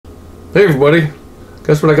Hey everybody,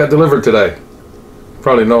 guess what I got delivered today?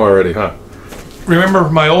 Probably know already, huh? Remember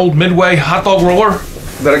my old Midway hot dog roller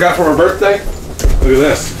that I got for my birthday? Look at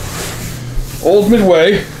this. Old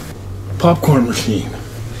Midway popcorn machine.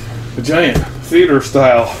 The giant theater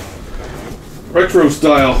style, retro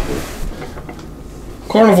style,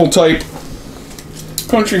 carnival type,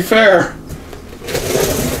 country fair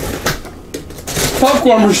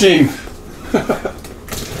popcorn machine. I'm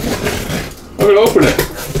gonna open it.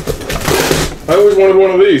 I always wanted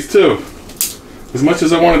one of these too. As much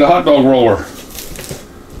as I wanted a hot dog roller.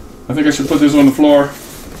 I think I should put this on the floor.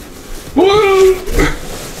 Whoa!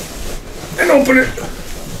 And open it.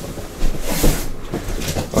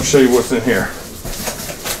 I'll show you what's in here.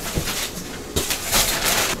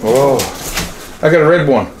 Whoa. I got a red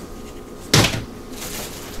one.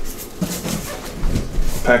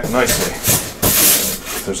 Packed nicely.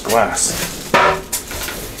 There's glass.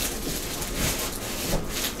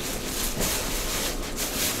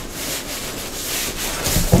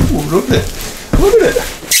 Ooh, look at it. Look at it.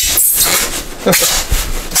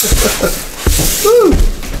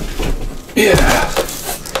 Yeah.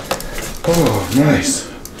 Oh, nice.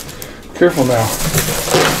 Careful now.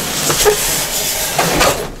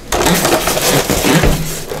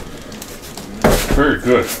 Very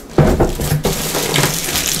good.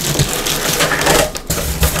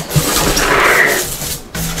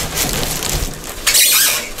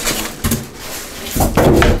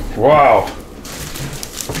 Wow.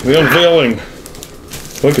 The unveiling.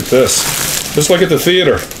 Look at this. Just like at the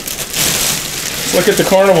theater. Just like at the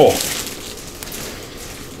carnival.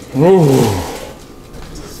 Ooh.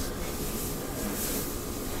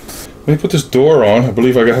 Let me put this door on. I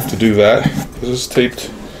believe I have to do that. This is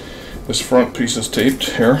taped. This front piece is taped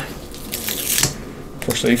here.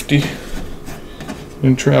 For safety.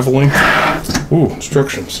 In traveling. Ooh,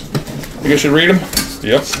 instructions. You guys should read them?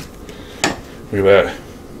 Yep. Look at that.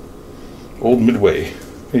 Olde Midway.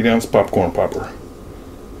 8-ounce popcorn popper.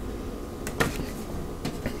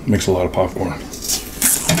 Makes a lot of popcorn.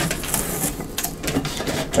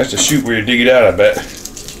 That's the chute where you dig it out, I bet.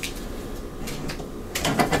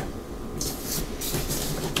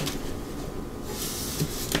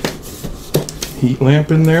 Heat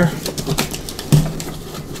lamp in there.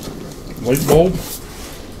 Light bulb.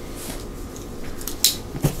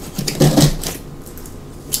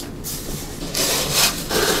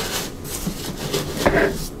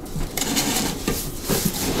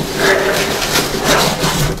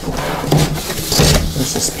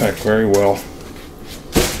 This is packed very well,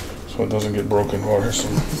 so it doesn't get broken. Oh, here's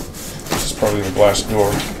some. This is probably the glass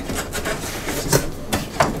door.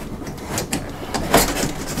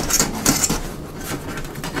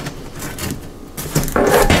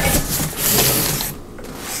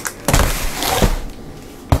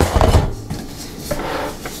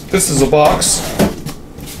 This is a box.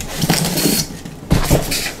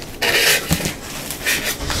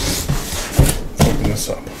 Let's open this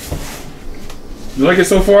up. You like it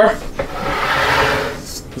so far?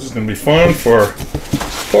 This is going to be fun for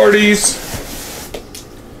parties,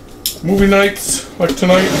 movie nights like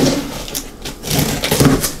tonight,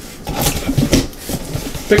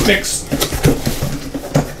 picnics.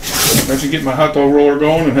 I should get my hot dog roller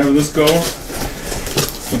going and have this go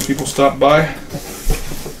when people stop by.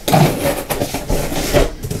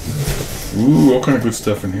 Ooh, all kind of good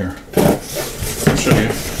stuff in here. I'll show you.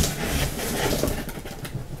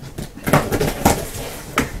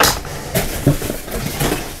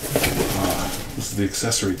 This is the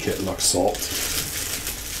accessory kit. Lux salt.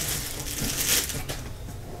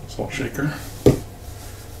 Salt shaker.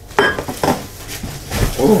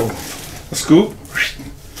 Oh, a scoop.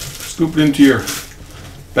 Scoop it into your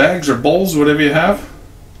bags or bowls, whatever you have.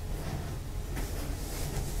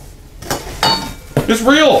 It's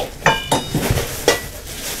real!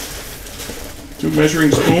 2 measuring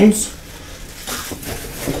spoons,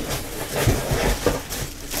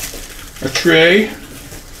 a tray.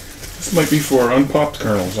 This might be for unpopped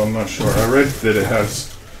kernels, I'm not sure. I read that it has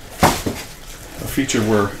a feature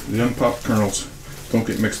where the unpopped kernels don't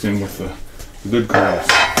get mixed in with the good kernels.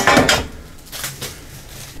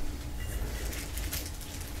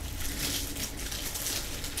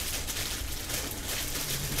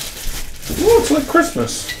 Ooh, it's like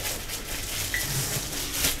Christmas.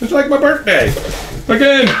 It's like my birthday.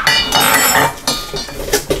 Again.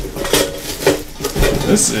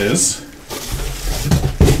 This is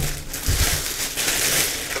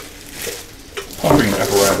popping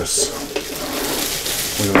apparatus.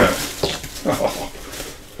 Look at that. Oh.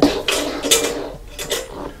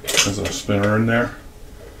 There's a spinner in there.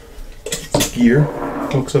 It's a gear.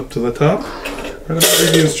 Hooks up to the top. I'm going to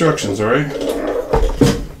read the instructions, alright?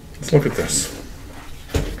 This Look at this.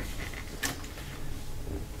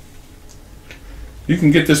 You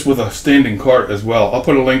can get this with a standing cart as well. I'll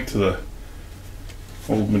put a link to the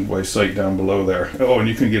Olde Midway site down below there. Oh, and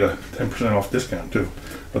you can get a 10% off discount too.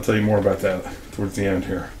 I'll tell you more about that towards the end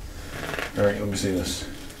here. All right, let me see this.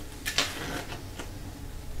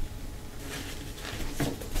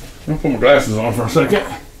 I'll put my glasses on for a second.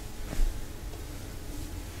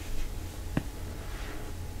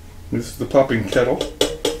 This is the popping kettle.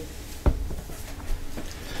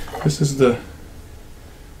 This is the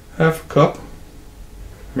half cup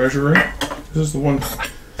measuring. This is the 1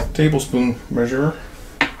 tablespoon measurer.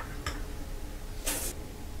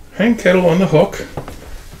 Hang kettle on the hook.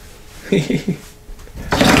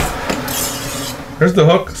 There's the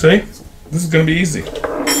hook, see? This is going to be easy.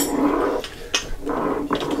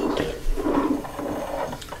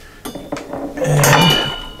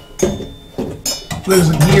 There's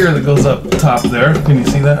a gear that goes up top there. Can you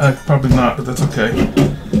see that? Probably not, but that's okay.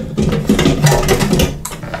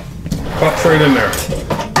 Pops right in there.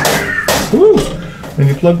 Woo! And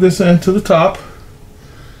you plug this into the top.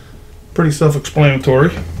 Pretty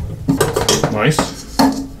self-explanatory. Nice.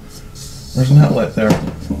 There's an outlet there.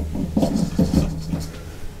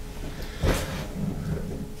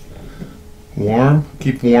 Warm.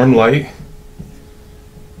 Keep warm, light.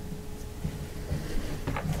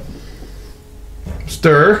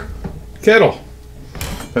 Stir. Kettle.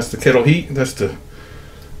 That's the kettle heat. That's to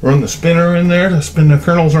run the spinner in there to spin the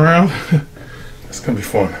kernels around. That's gonna be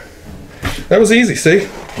fun. That was easy, see?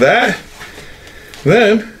 That.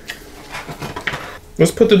 Then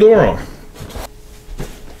let's put the door on.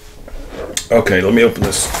 Okay, let me open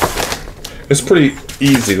this. It's pretty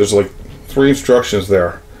easy. There's like 3 instructions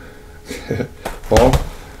there. Well,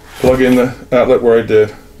 plug in the outlet where I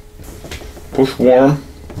did. Push warm.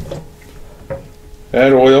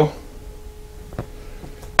 Add oil.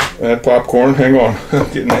 Add popcorn. Hang on,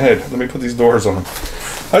 I'm getting ahead. Let me put these doors on.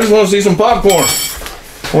 I just want to see some popcorn.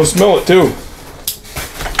 I want to smell it too.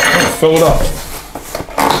 I'm gonna fill it up.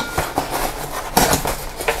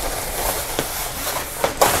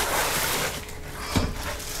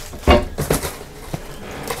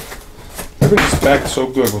 Everything's packed so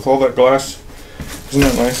good with all that glass. Isn't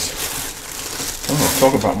that nice? Oh,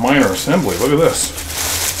 talk about minor assembly. Look at this.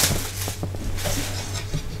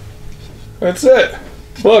 That's it.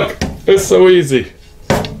 Look, it's so easy.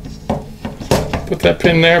 Put that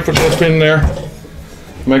pin there, put that pin there.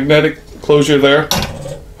 Magnetic closure there.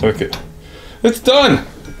 Okay. It's done.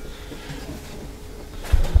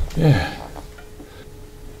 Yeah.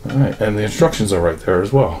 Alright, and the instructions are right there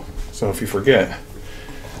as well. So if you forget,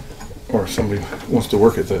 or somebody wants to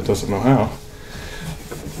work it that doesn't know how,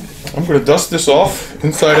 I'm going to dust this off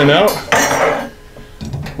inside and out.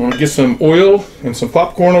 I'm going to get some oil and some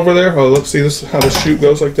popcorn over there. Oh, look, see this, how the chute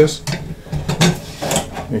goes like this?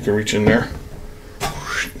 You can reach in there.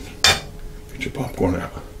 Get your popcorn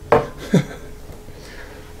out.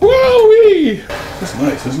 Whoa-wee! That's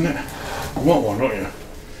nice, isn't it? You want one, don't you?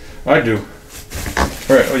 I do.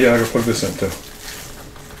 Alright, oh yeah, I gotta plug this in too.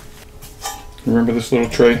 Remember this little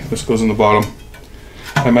tray? This goes in the bottom.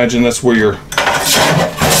 I imagine that's where your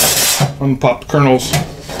unpopped kernels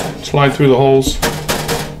slide through the holes.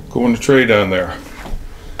 Go in the tray down there.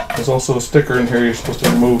 There's also a sticker in here you're supposed to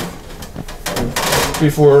remove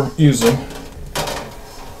before using.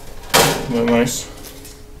 Isn't that nice?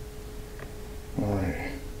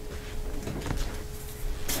 Alright.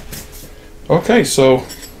 Okay, so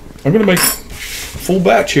I'm going to make full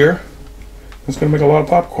batch here. It's going to make a lot of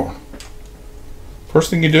popcorn. First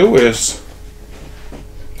thing you do is,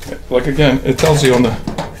 like again, it tells you on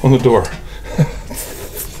the door.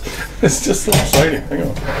 It's just so exciting. Hang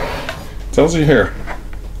on. It tells you here.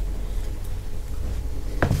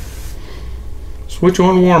 Switch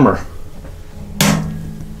on warmer.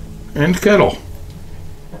 And kettle.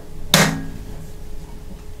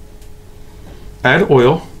 Add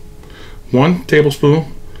oil. 1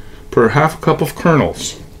 tablespoon per half cup of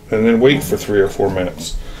kernels. And then wait for 3 or 4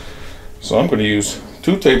 minutes. So I'm going to use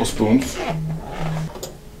 2 tablespoons.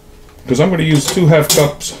 Because I'm going to use 2 half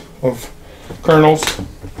cups of kernels.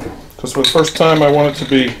 Because for the first time I want it to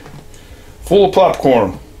be full of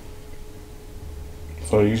popcorn.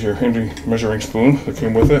 So use your handy measuring spoon that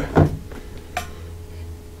came with it.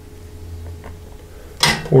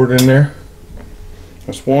 Pour it in there.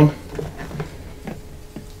 That's 1.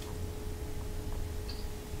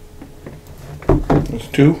 That's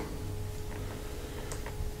 2.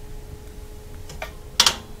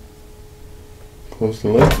 Close the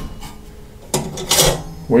lid.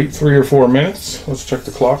 Wait 3 or 4 minutes. Let's check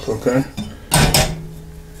the clock, okay.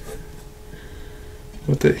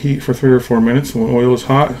 Let that heat for 3 or 4 minutes. When oil is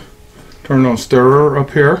hot, Turn on stirrer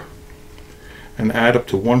up here and add up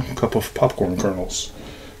to 1 cup of popcorn kernels.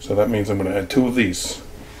 So that means I'm going to add 2 of these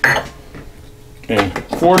in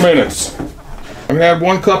 4 minutes. I'm going to add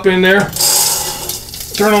 1 cup in there.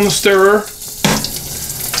 Turn on the stirrer.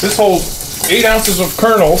 This holds 8 ounces of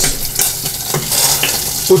kernels,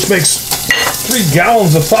 which makes 3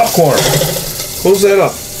 gallons of popcorn. Close that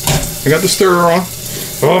up. I got the stirrer on.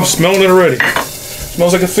 Oh, I'm smelling it already.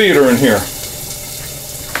 Smells like a theater in here.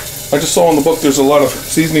 I just saw in the book there's a lot of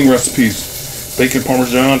seasoning recipes. Bacon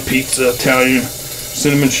Parmesan, pizza, Italian,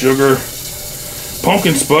 cinnamon sugar,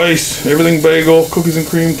 pumpkin spice, everything bagel, cookies and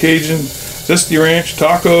cream, Cajun, zesty ranch,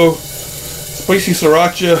 taco, spicy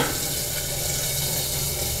sriracha.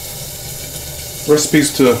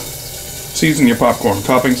 Recipes to season your popcorn,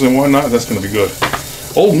 toppings and whatnot. That's going to be good.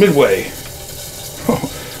 Olde Midway.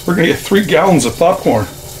 We're going to get 3 gallons of popcorn.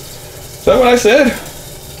 Is that what I said?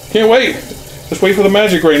 Can't wait. Just wait for the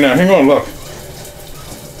magic right now. Hang on, look.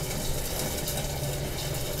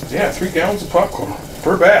 Yeah, 3 gallons of popcorn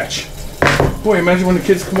per batch. Boy, imagine when the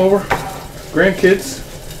kids come over. Grandkids.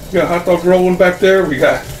 We got a hot dog rolling back there. We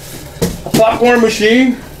got a popcorn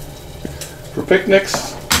machine for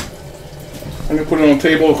picnics. I'm going to put it on a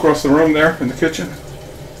table across the room there in the kitchen.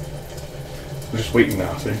 I'm just waiting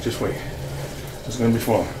now. See? Just wait. It's going to be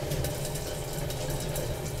fun.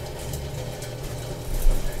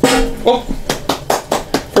 Oh!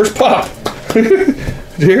 First pop! Did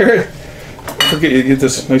you hear it? Forget you get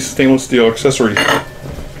this nice stainless steel accessory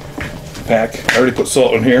pack. I already put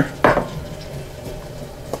salt in here.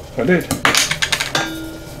 I did.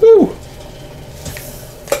 Woo!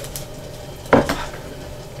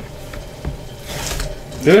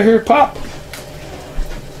 Did I hear it pop?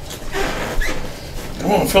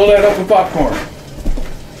 Come on, fill that up with popcorn.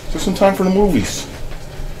 Just in time for the movies.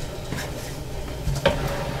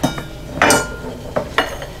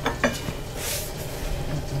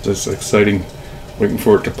 It's exciting waiting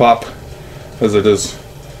for it to pop as it is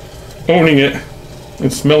owning it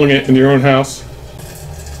and smelling it in your own house.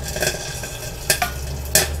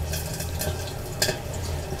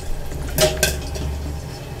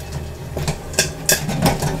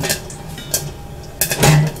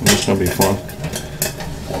 It's gonna be fun.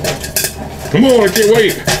 Come on, I can't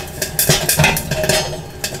wait.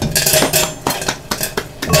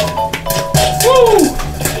 Woo!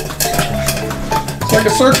 It's like a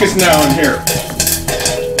circus now in here.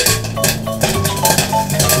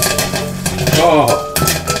 Oh,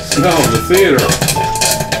 smell the theater.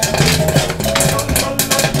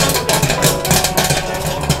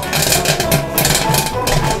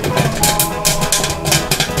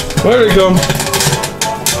 There you go.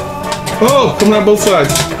 Oh, coming out both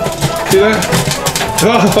sides. See that?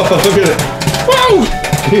 Oh, look at it. Whoa!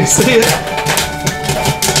 Can you see it?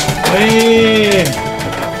 Man.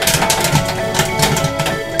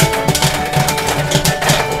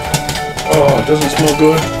 Oh, it doesn't smell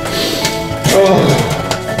good. Oh.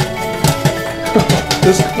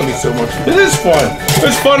 This is going to be so much fun. It is fun.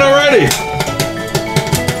 It's fun already.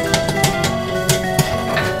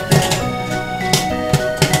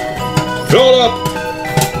 Fill it up.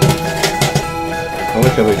 I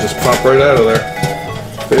like how they just pop right out of there.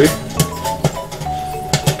 See?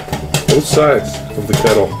 Both sides of the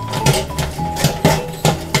kettle.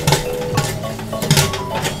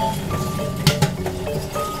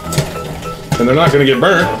 And they're not going to get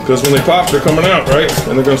burnt because when they pop, they're coming out, right?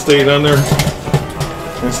 And they're going to stay down there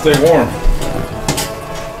and stay warm.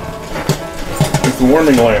 It's the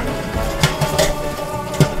warming lamp.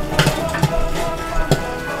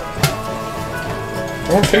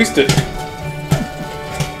 I want to taste it.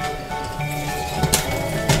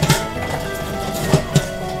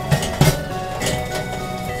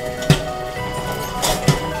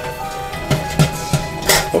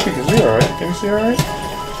 Hope you can see alright. Can you see alright?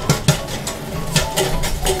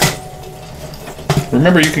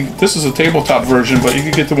 Remember, you can. This is a tabletop version, but you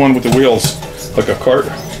can get the one with the wheels, like a cart.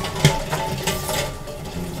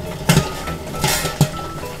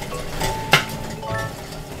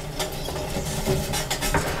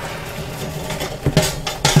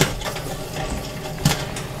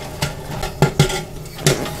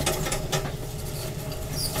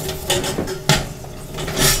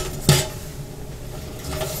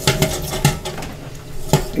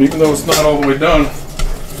 Even though it's not all the way done,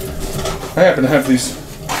 I happen to have these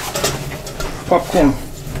popcorn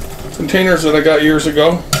containers that I got years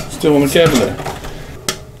ago still in the cabinet.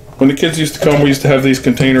 When the kids used to come, we used to have these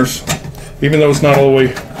containers. Even though it's not all the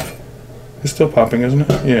way, it's still popping, isn't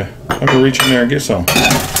it? Yeah. I'm gonna reach in there and get some.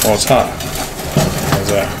 Oh, it's hot. How's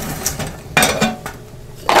that?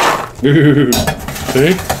 Ooh.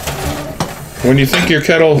 See? When you think your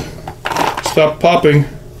kettle stop popping,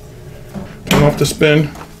 turn off the spin,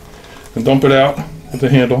 and dump it out with the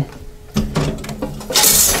handle.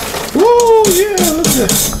 Woo! Yeah, look at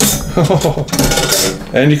this.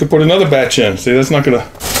 And you can put another batch in. See, that's not gonna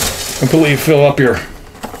completely fill up your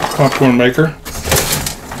popcorn maker.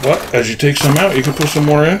 But as you take some out, you can put some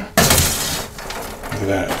more in. Look at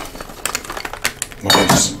that.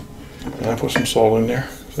 Nice. And I put some salt in there.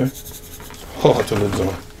 See? Oh, that's a lid's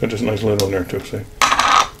on. Got this nice lid on there too, see?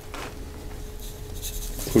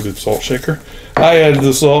 Included salt shaker. I added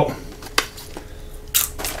the salt.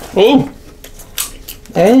 Oh!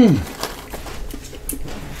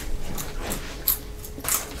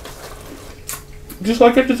 Just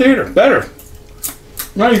like at the theater, better.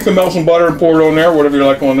 Now you can melt some butter and pour it on there, whatever you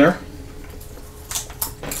like on there.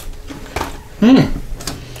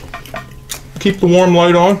 Keep the warm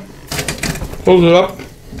light on. Close it up.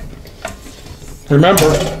 Remember,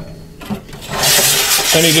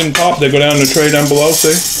 any didn't pop, they go down in the tray down below,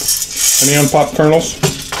 see? Any unpopped kernels,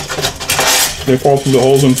 they fall through the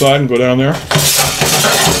holes inside and go down there.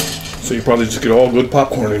 So you probably just get all good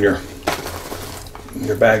popcorn in your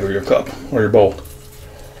bag or your cup or your bowl.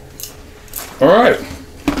 Alright.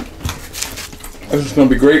 This is going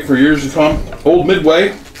to be great for years to come. Olde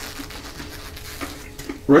Midway.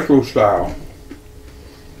 Retro style.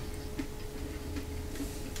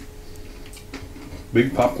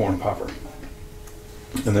 Big popcorn popper.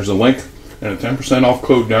 And there's a link and a 10% off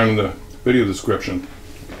code down in the video description.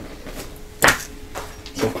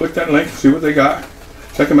 So click that link, see what they got.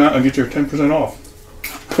 Check them out and get your 10% off.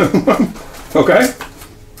 Okay?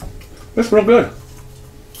 That's real good.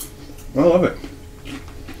 I love it.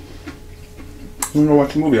 I'm gonna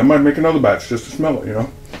watch a movie. I might make another batch just to smell it, you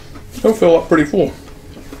know. It'll fill up pretty full.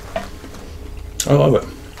 I love it.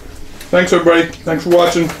 Thanks everybody. Thanks for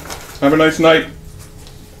watching. Have a nice night.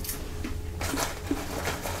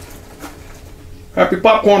 Happy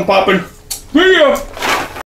popcorn popping. See ya!